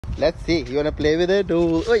Let's see. You wanna play with it?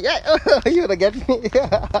 Oh yeah! You wanna get me?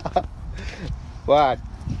 What?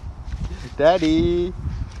 Daddy,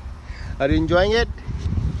 are you enjoying it?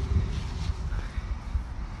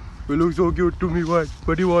 You look so cute to me. What?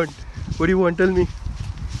 What do you want? What do you want? Tell me.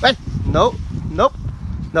 Wait! No! Nope!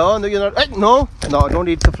 No! No! You're not. Wait! No! No! Don't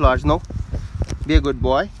eat the flowers. No. Be a good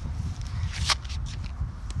boy.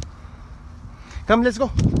 Come, let's go.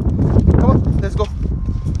 Come on, let's go.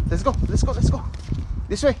 Let's go. Let's go. Let's go.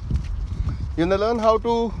 This way. You wanna learn how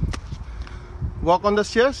to walk on the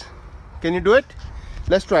stairs? Can you do it?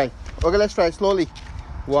 Let's try. Okay, let's try slowly.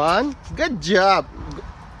 One. Good job.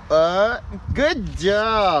 Good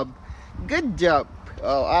job. Good job.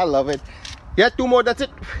 Oh, I love it. Yeah, two more. That's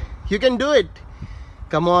it. You can do it.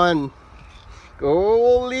 Come on.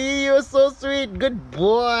 Holy, you're so sweet. Good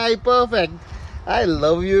boy. Perfect. I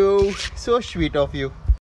love you. So sweet of you.